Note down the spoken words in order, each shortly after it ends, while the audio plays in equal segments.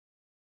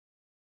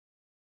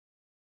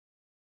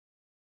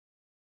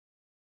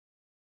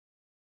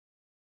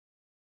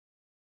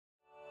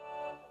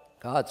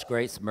God's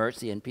grace,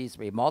 mercy, and peace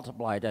be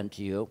multiplied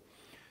unto you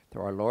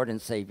through our Lord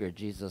and Savior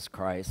Jesus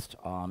Christ.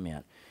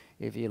 Amen.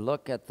 If you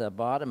look at the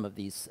bottom of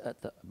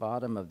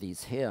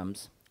these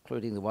hymns,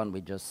 including the one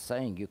we just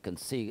sang, you can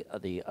see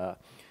the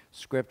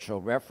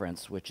scriptural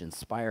reference which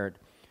inspired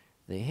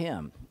the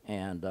hymn.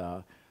 And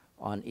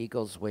on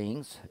Eagle's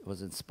Wings, it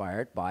was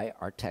inspired by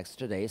our text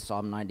today,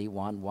 Psalm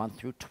 91, 1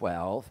 through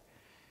 12,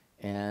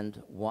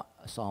 and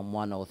Psalm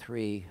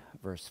 103,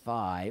 verse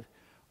 5,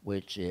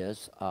 which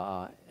is,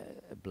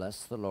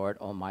 bless the Lord,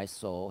 O my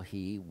soul,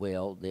 he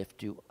will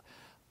lift you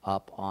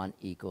up on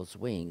eagle's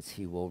wings.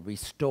 He will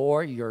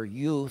restore your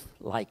youth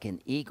like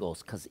an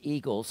eagle's, because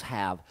eagles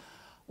have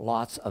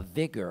lots of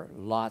vigor,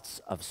 lots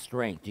of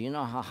strength. Do you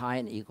know how high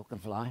an eagle can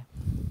fly?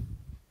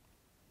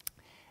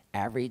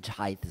 Average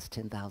height is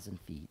 10,000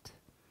 feet.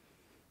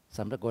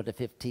 Some to go to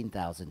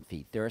 15,000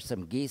 feet. There are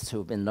some geese who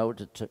have been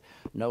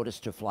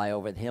noticed to fly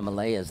over the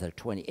Himalayas. They're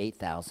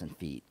 28,000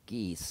 feet,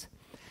 geese.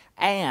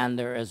 And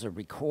there is a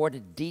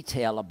recorded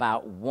detail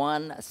about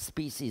one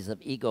species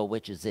of eagle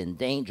which is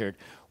endangered,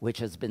 which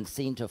has been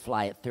seen to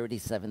fly at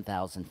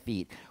 37,000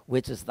 feet,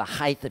 which is the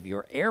height of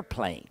your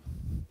airplane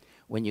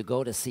when you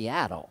go to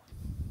Seattle.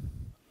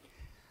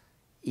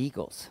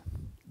 Eagles,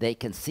 they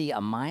can see a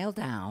mile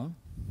down,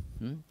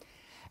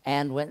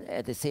 and when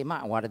they see a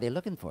mile, what are they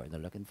looking for? They're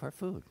looking for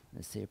food.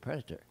 They see a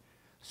predator.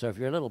 So if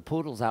your little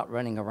poodle's out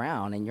running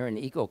around and you're in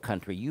eagle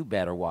country, you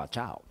better watch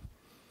out,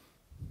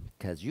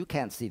 because you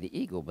can't see the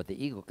eagle, but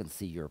the eagle can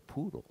see your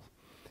poodle.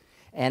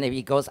 And if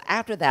he goes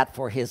after that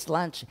for his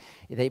lunch,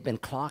 they've been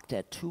clocked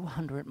at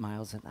 200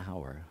 miles an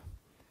hour.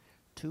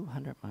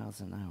 200 miles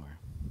an hour.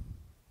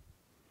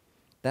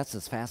 That's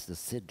as fast as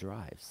Sid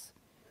drives.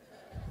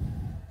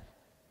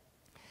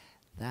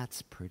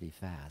 That's pretty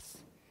fast.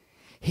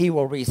 He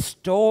will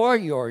restore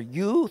your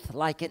youth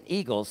like an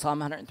eagle, Psalm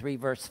 103,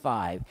 verse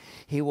 5.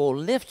 He will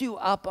lift you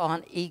up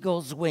on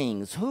eagle's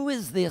wings. Who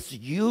is this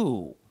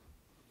you?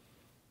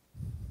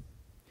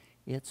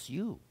 It's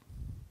you.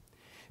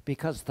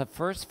 Because the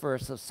first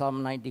verse of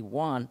Psalm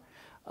 91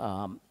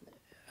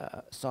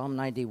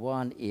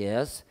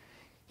 is,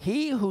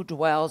 he who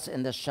dwells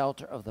in the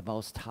shelter of the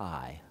Most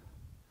High.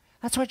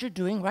 That's what you're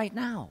doing right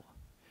now.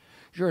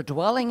 You're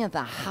dwelling in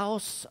the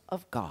house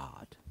of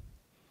God.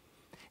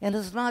 And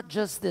it's not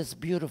just this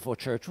beautiful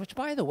church, which,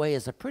 by the way,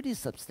 is a pretty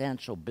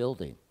substantial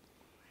building.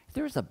 If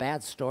there's a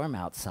bad storm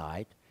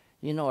outside,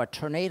 you know, a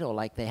tornado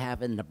like they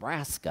have in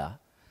Nebraska,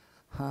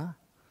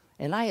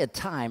 and I had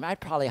time, I'd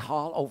probably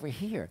haul over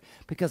here,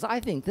 because I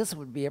think this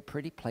would be a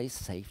pretty place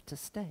safe to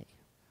stay.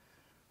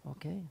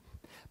 Okay?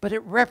 But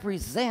it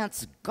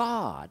represents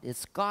God.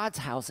 It's God's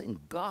house,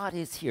 and God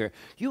is here.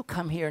 You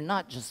come here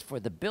not just for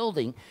the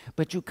building,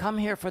 but you come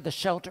here for the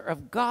shelter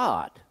of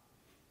God,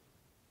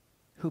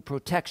 who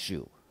protects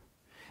you.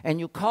 And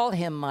you call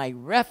him my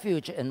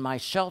refuge and my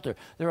shelter.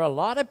 There are a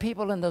lot of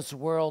people in this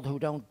world who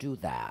don't do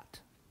that.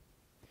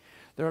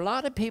 There are a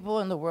lot of people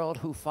in the world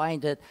who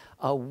find it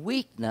a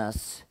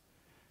weakness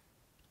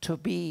to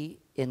be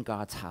in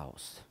God's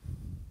house,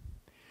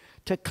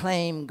 to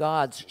claim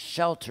God's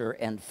shelter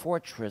and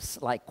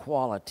fortress-like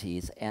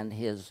qualities and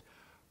his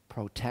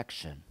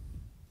protection.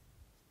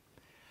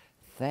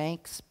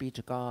 Thanks be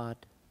to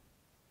God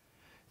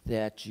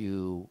that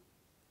you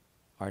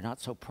are not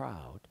so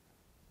proud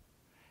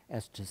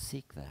as to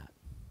seek that,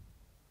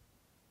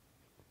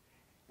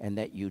 and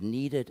that you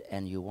need it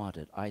and you want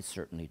it. I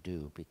certainly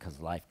do, because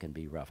life can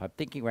be rough. I'm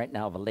thinking right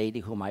now of a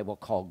lady whom I will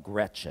call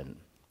Gretchen.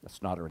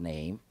 That's not her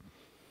name.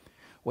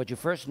 What you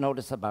first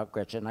notice about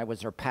Gretchen, I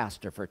was her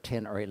pastor for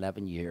 10 or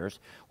 11 years.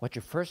 What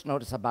you first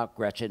notice about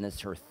Gretchen is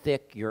her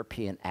thick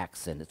European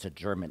accent. It's a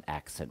German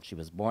accent. She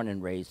was born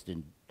and raised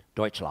in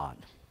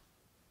Deutschland,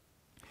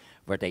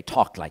 where they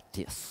talk like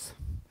this.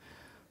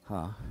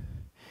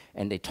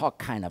 And they talk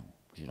kind of,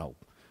 you know,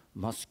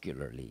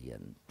 muscularly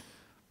and,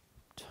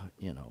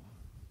 you know,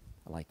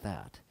 like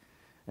that.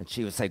 And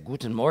she would say,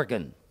 Guten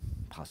Morgen,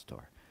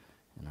 Pastor.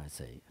 And I'd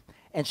say,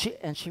 and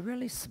she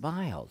really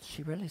smiled.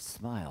 She really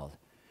smiled.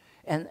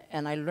 And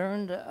I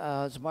learned,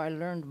 as I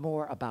learned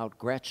more about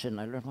Gretchen,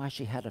 I learned why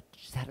she's had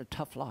a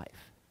tough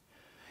life.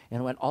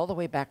 And went all the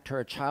way back to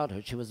her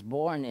childhood. She was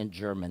born in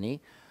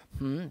Germany,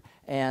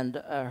 and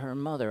her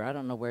mother, I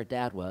don't know where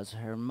Dad was,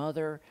 her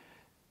mother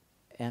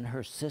and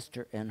her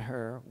sister and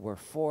her were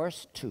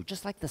forced to,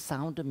 just like the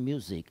Sound of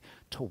Music,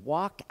 to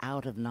walk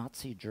out of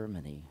Nazi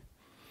Germany.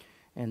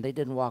 And they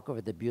didn't walk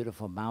over the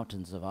beautiful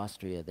mountains of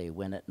Austria. They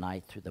went at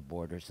night through the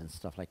borders and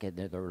stuff like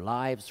that. Their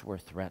lives were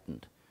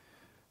threatened.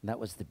 And that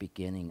was the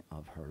beginning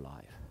of her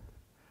life.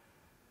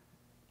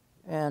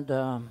 And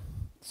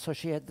so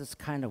she had this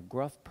kind of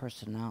gruff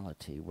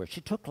personality where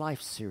she took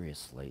life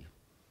seriously.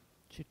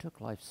 She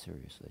took life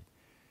seriously.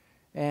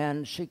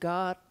 And she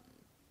got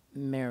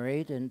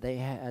married, and they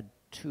had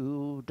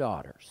 2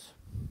 daughters,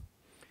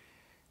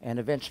 and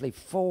eventually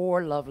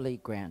 4 lovely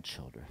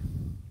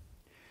grandchildren.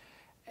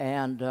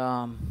 And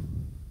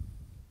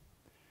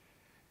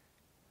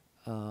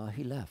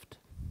he left.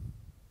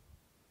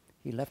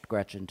 He left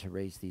Gretchen to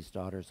raise these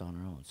daughters on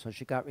her own. So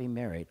she got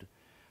remarried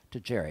to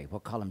Jerry. We'll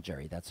call him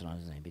Jerry. That's not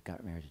his name. He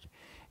got married to Jerry.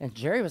 And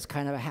Jerry was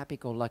kind of a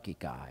happy-go-lucky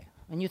guy.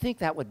 And you think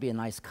that would be a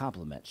nice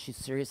compliment. She's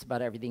serious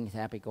about everything. He's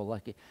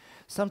happy-go-lucky.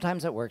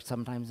 Sometimes it worked.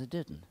 Sometimes it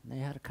didn't. They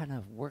had to kind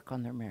of work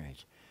on their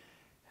marriage.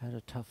 Had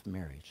a tough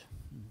marriage.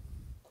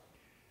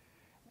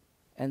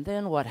 And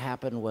then what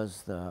happened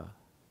was the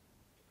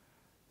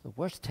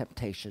worst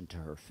temptation to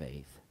her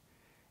faith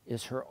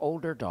is her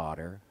older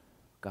daughter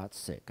got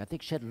sick. I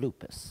think she had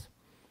lupus.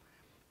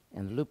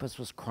 And lupus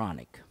was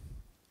chronic.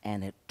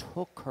 And it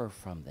took her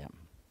from them.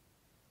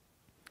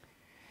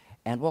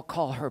 And we'll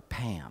call her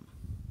Pam.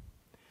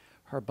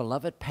 Her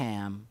beloved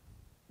Pam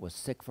was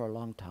sick for a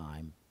long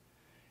time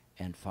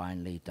and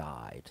finally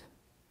died.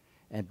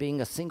 And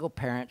being a single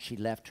parent, she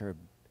left her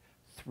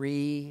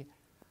 3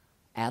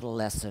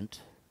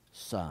 adolescent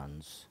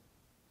sons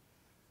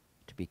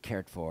to be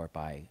cared for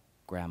by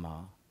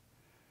Grandma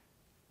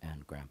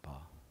and Grandpa.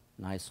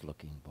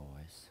 Nice-looking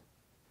boys.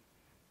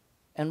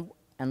 And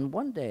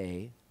one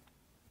day,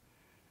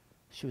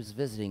 she was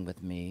visiting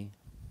with me.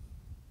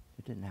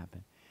 It didn't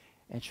happen.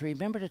 And she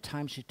remembered a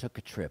time she took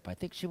a trip. I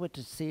think she went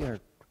to see her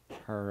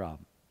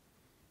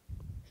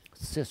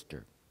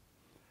sister,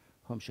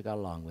 whom she got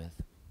along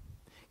with.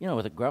 You know,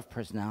 with a gruff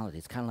personality.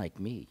 It's kind of like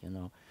me, you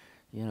know.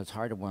 You know, it's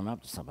hard to warm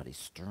up to somebody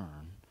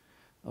stern.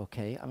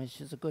 Okay? I mean,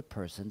 she's a good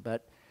person,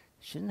 but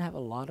she didn't have a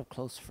lot of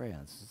close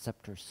friends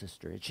except her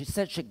sister. And she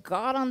said she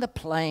got on the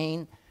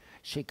plane.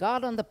 She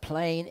got on the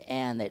plane,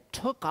 and it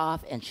took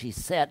off, and she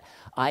said,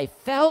 I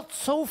felt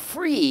so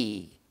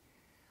free.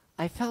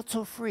 I felt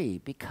so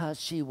free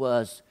because she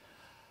was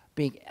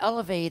being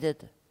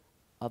elevated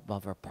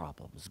above her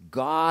problems.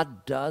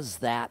 God does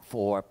that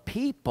for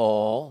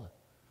people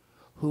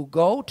who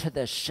go to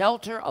the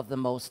shelter of the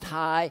Most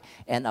High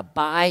and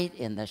abide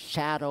in the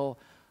shadow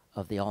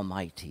of the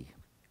Almighty.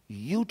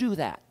 You do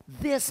that.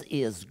 This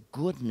is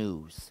good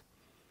news.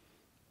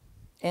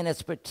 And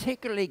it's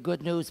particularly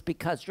good news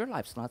because your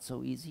life's not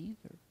so easy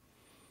either.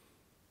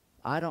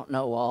 I don't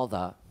know all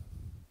the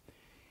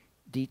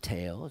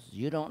details.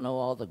 You don't know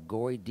all the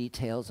gory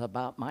details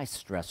about my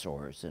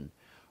stressors and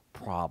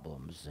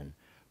problems and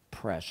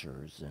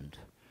pressures and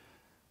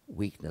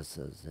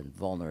weaknesses and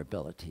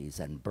vulnerabilities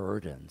and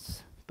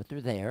burdens. But they're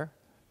there.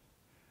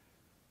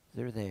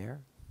 They're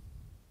there.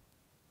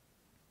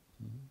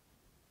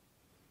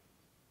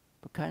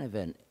 But kind of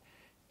an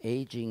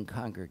aging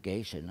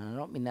congregation, and I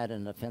don't mean that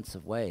in an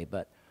offensive way,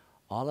 but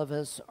all of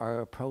us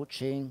are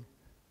approaching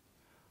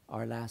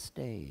our last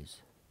days.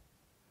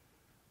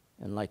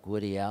 And like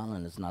Woody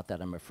Allen, it's not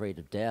that I'm afraid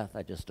of death,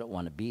 I just don't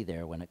want to be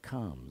there when it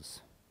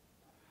comes.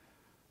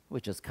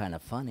 Which is kind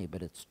of funny,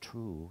 but it's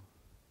true.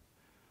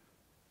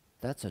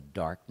 That's a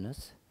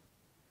darkness.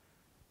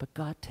 But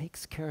God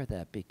takes care of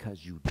that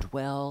because you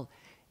dwell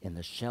in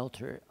the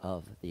shelter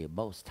of the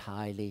Most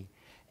Highly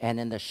and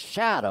in the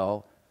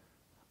shadow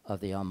of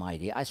the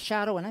Almighty.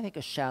 When I think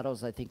of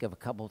shadows, I think of a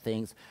couple of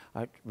things.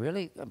 I'm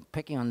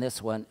picking on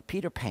this one,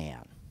 Peter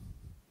Pan.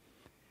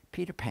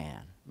 Peter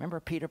Pan.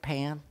 Remember Peter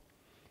Pan?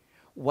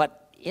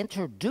 What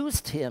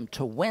introduced him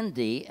to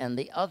Wendy and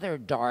the other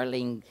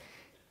darling,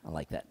 I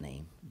like that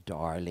name,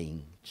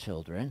 darling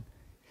children,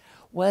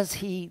 was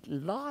he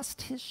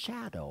lost his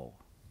shadow.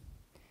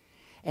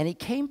 And he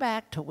came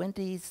back to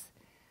Wendy's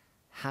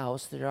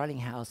house, the darling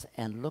house,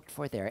 and looked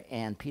for there,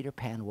 and Peter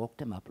Pan woke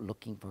him up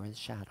looking for his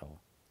shadow.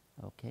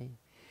 Okay?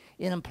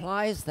 It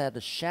implies that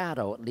a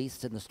shadow, at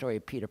least in the story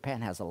of Peter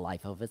Pan, has a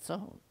life of its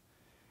own.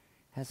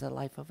 Has a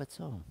life of its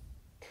own.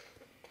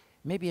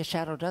 Maybe a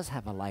shadow does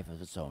have a life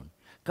of its own.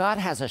 God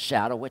has a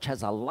shadow which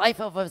has a life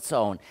of its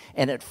own,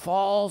 and it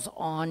falls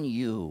on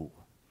you.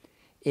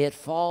 It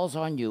falls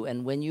on you,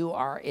 and when you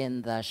are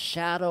in the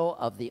shadow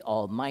of the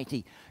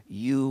Almighty,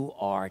 you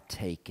are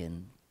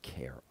taken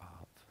care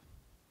of.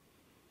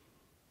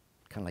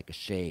 Kind of like a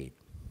shade.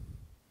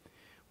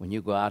 When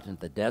you go out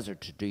into the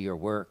desert to do your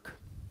work,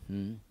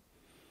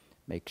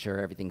 make sure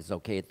everything's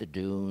okay at the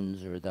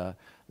dunes or the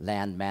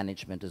land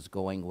management is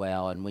going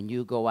well, and when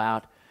you go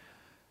out,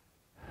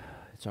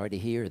 it's already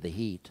here, the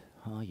heat.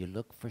 You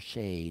look for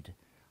shade.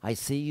 I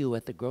see you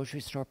at the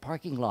grocery store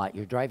parking lot.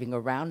 You're driving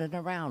around and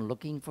around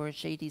looking for a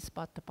shady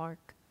spot to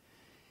park.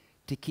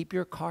 To keep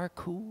your car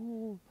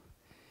cool.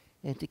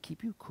 And to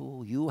keep you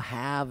cool, you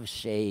have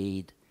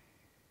shade.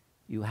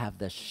 You have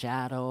the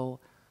shadow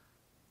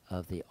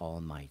of the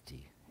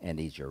Almighty. And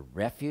He's your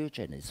refuge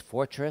and His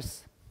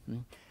fortress.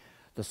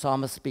 The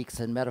psalmist speaks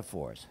in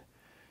metaphors.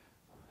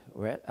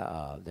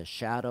 The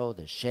shadow,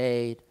 the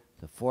shade,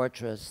 the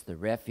fortress, the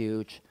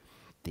refuge,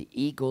 the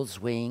eagle's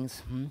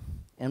wings.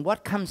 And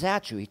what comes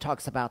at you? He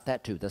talks about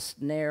that too. The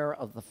snare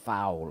of the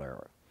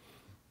fowler.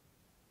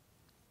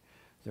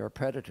 There are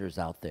predators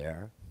out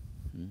there.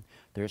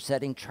 They're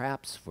setting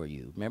traps for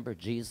you. Remember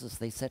Jesus?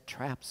 They set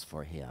traps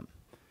for Him.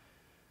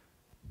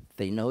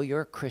 They know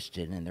you're a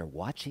Christian, and they're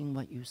watching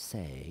what you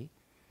say,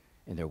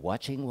 and they're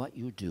watching what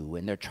you do,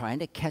 and they're trying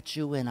to catch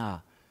you in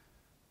a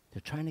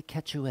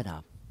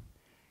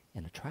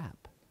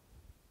trap,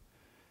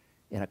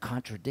 in a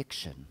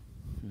contradiction.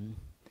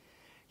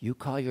 You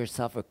call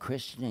yourself a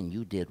Christian and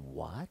you did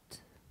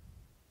what?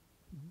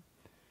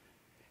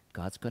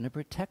 God's going to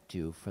protect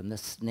you from the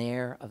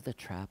snare of the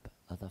trap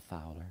of the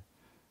fowler.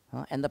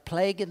 And the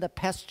plague and the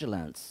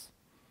pestilence.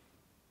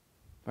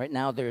 Right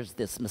now there's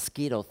this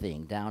mosquito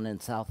thing down in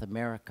South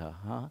America.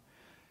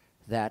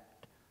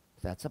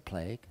 That's a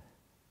plague.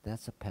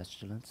 That's a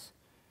pestilence.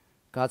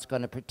 God's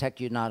going to protect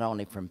you not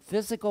only from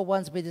physical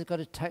ones, but he's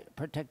going to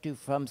protect you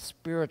from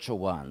spiritual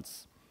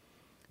ones.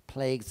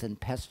 Plagues and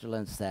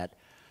pestilence that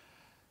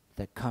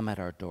come at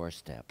our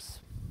doorsteps,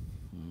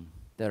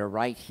 that are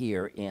right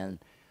here in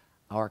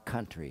our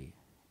country,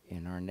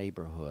 in our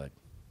neighborhood,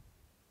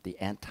 the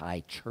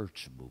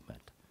anti-church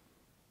movement.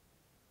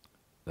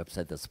 I've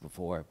said this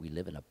before, we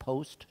live in a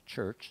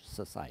post-church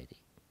society.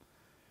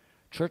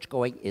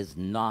 Church-going is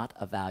not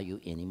a value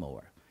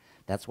anymore.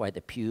 That's why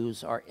the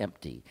pews are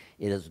empty.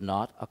 It is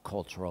not a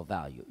cultural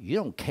value. You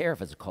don't care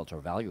if it's a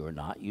cultural value or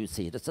not. You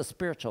see it as a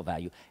spiritual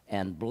value.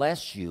 And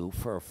bless you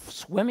for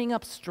swimming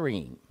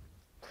upstream.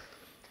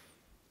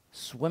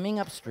 Swimming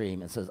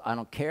upstream and says, I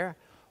don't care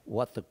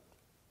what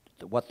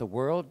the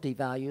world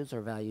devalues or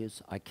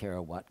values. I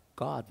care what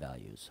God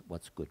values,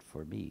 what's good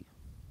for me.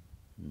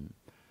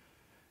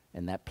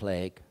 And that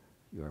plague,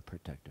 you are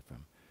protected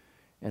from.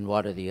 And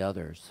what are the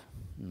others?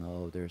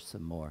 No, there's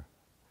some more.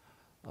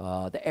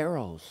 The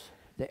arrows.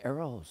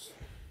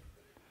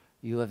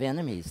 You have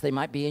enemies. They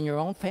might be in your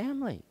own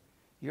family,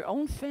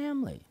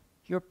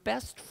 your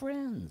best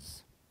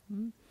friends.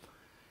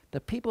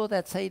 The people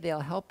that say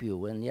they'll help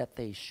you, and yet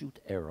they shoot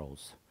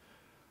arrows.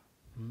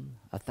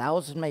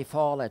 1,000 may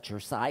fall at your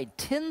side,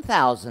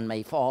 10,000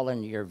 may fall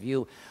in your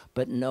view,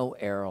 but no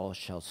arrow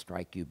shall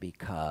strike you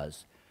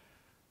because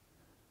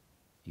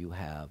you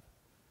have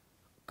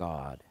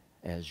God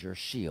as your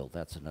shield.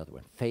 That's another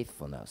one.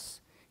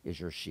 Faithfulness is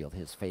your shield,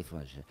 his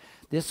faithfulness.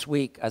 This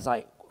week, as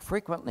I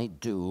frequently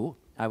do,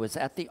 I was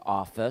at the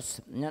office,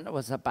 and it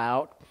was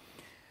about,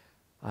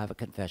 I have a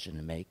confession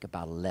to make,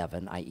 about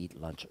 11. I eat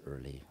lunch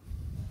early.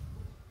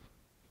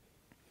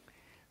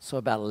 So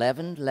about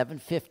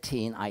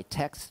 11:15, I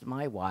texted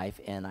my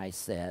wife, and I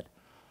said,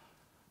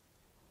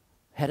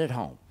 headed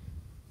home,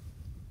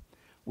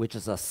 which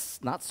is a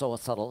not so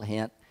subtle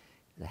hint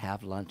to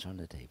have lunch on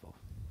the table.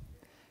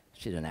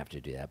 She didn't have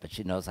to do that, but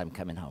she knows I'm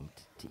coming home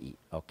to eat,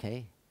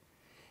 okay?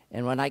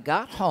 And when I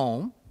got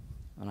home,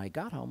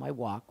 I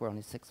walk, we're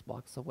only 6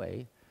 blocks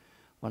away.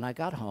 When I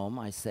got home,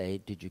 I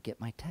say, did you get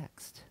my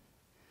text?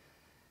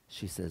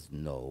 She says,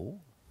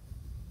 no.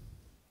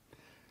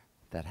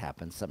 That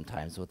happens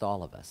sometimes with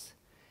all of us.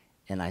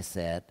 And I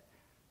said,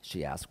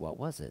 she asked, what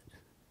was it?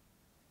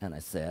 And I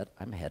said,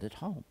 I'm headed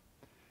home.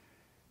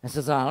 And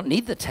says, I don't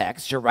need the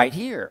text, you're right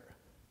here.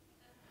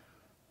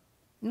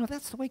 You know,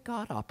 that's the way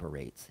God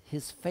operates,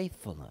 his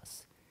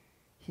faithfulness.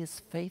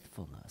 His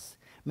faithfulness.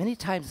 Many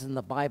times in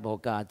the Bible,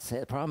 God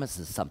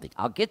promises something.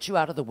 I'll get you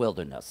out of the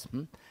wilderness.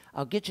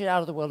 I'll get you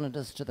out of the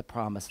wilderness to the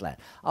promised land.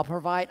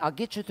 I'll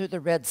get you through the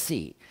Red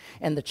Sea.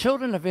 And the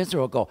children of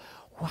Israel go,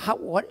 how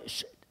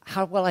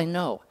will I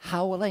know?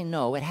 How will I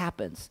know it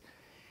happens?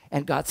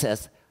 And God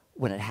says,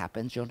 when it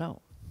happens, you'll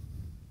know.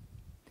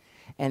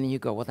 And then you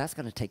go, well, that's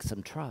going to take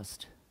some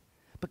trust.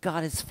 But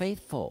God is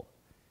faithful.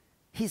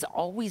 He's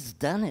always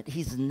done it.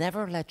 He's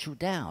never let you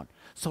down.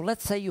 So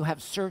let's say you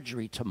have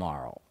surgery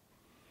tomorrow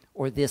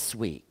or this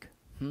week,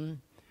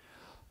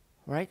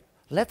 right?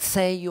 Let's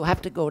say you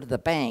have to go to the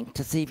bank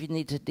to see if you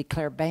need to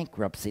declare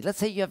bankruptcy. Let's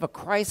say you have a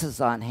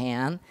crisis on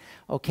hand,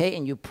 okay,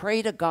 and you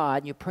pray to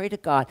God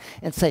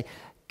and say,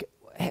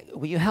 hey,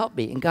 will you help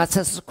me? And God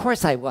says, of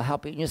course I will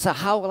help you. And you say,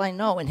 how will I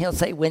know? And he'll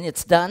say, when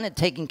it's done and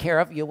taken care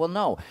of, you will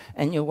know.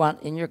 And you're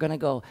going to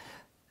go,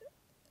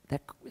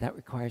 that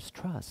requires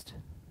trust.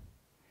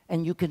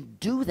 And you can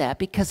do that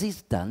because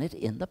he's done it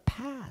in the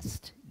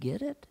past.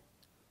 Get it?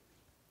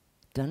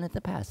 Done it in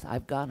the past.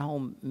 I've gone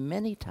home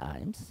many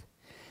times,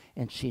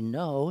 and she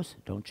knows,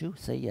 don't you?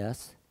 Say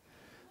yes.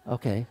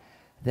 Okay.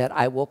 That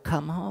I will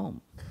come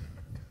home,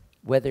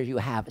 whether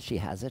she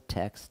has a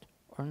text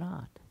or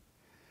not.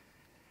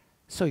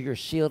 So your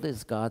shield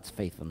is God's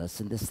faithfulness.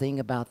 And this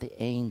thing about the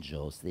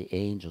angels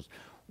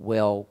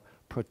will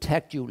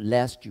protect you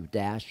lest you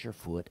dash your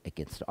foot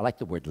against. I like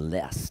the word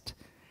lest.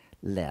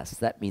 Lest.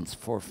 That means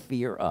for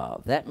fear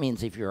of. That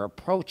means if you're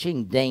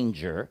approaching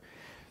danger,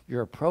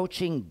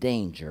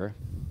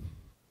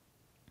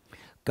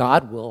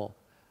 God will,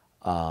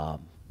 I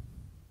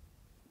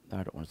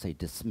don't want to say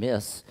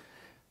dismiss,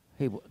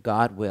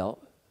 God will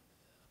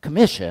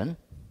commission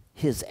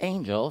his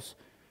angels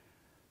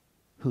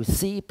who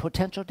see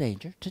potential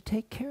danger to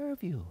take care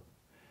of you.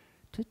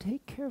 To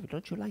take care of you.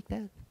 Don't you like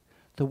that?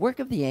 The work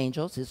of the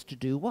angels is to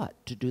do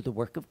what? To do the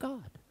work of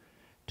God.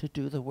 To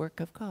do the work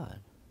of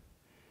God.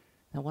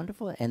 Isn't that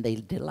wonderful? And they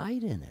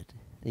delight in it.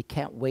 They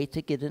can't wait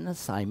to get an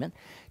assignment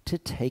to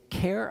take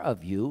care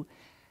of you,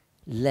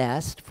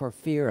 lest for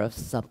fear of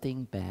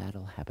something bad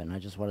will happen. I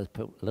just want to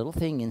put a little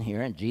thing in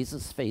here, and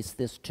Jesus faced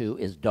this too,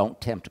 is don't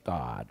tempt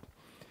God.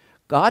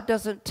 God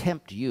doesn't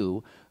tempt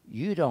you.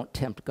 You don't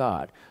tempt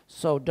God.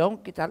 So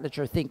don't let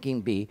your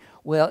thinking be,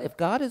 well, if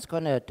God is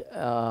going to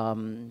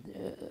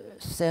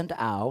send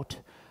out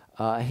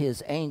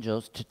his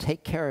angels to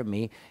take care of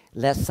me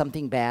lest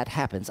something bad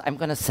happens. I'm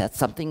going to set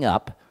something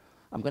up.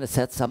 I'm going to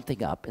set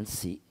something up and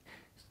see,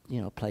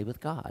 play with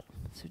God.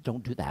 So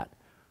don't do that.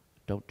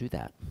 Don't do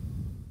that.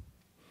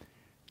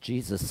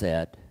 Jesus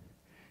said,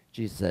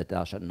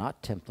 thou shalt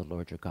not tempt the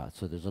Lord your God.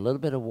 So there's a little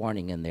bit of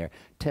warning in there.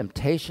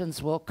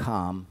 Temptations will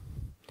come.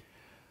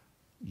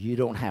 You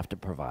don't have to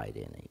provide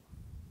any.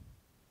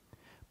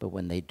 But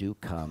when they do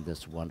come,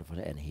 this wonderful,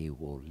 and he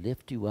will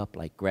lift you up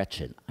like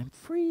Gretchen. I'm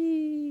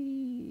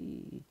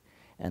free.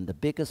 And the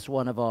biggest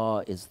one of all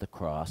is the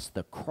cross.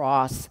 The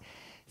cross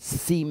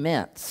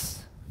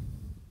cements.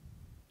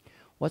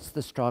 What's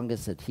the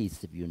strongest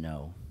adhesive you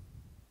know?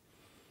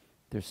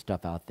 There's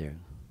stuff out there.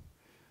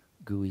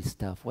 Gooey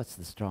stuff. What's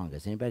the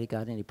strongest? Anybody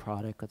got any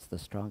product? What's the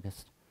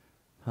strongest?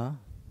 Huh?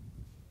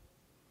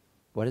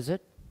 What is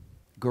it?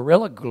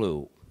 Gorilla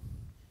Glue.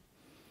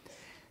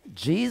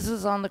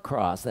 Jesus on the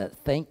cross, that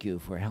thank you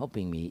for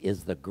helping me,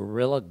 is the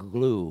Gorilla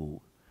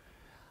Glue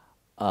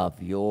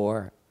of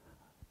your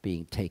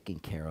being taken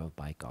care of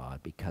by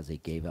God, because he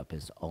gave up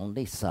his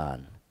only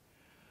son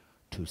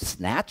to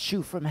snatch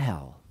you from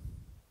hell.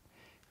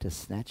 To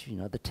snatch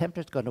you, the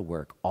tempter's going to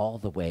work all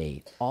the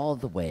way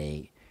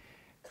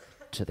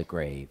to the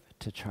grave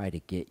to try to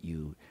get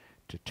you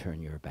to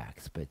turn your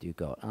backs. But you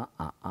go,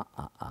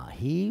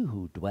 He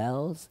who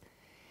dwells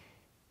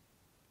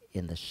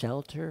in the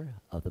shelter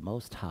of the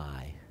Most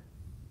High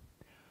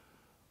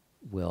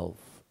will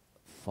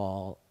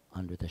fall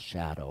under the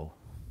shadow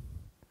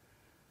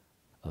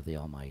of the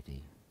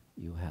Almighty.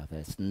 You have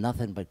it's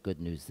nothing but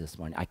good news this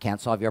morning. I can't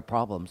solve your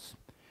problems,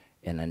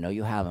 and I know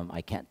you have them.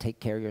 I can't take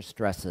care of your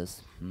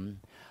stresses.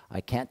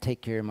 I can't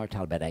take care of your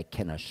mortality, but I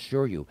can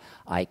assure you,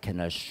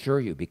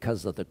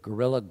 because of the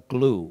Gorilla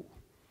Glue,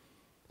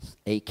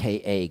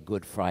 a.k.a.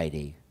 Good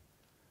Friday,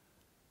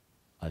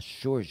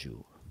 assures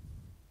you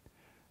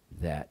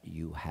that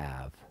you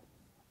have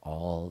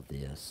all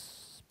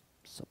this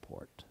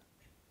support.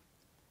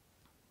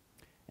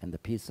 And the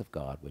peace of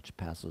God, which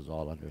passes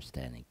all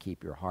understanding,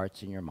 keep your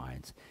hearts and your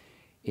minds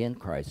in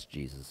Christ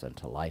Jesus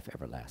unto life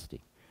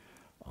everlasting.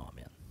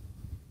 Amen.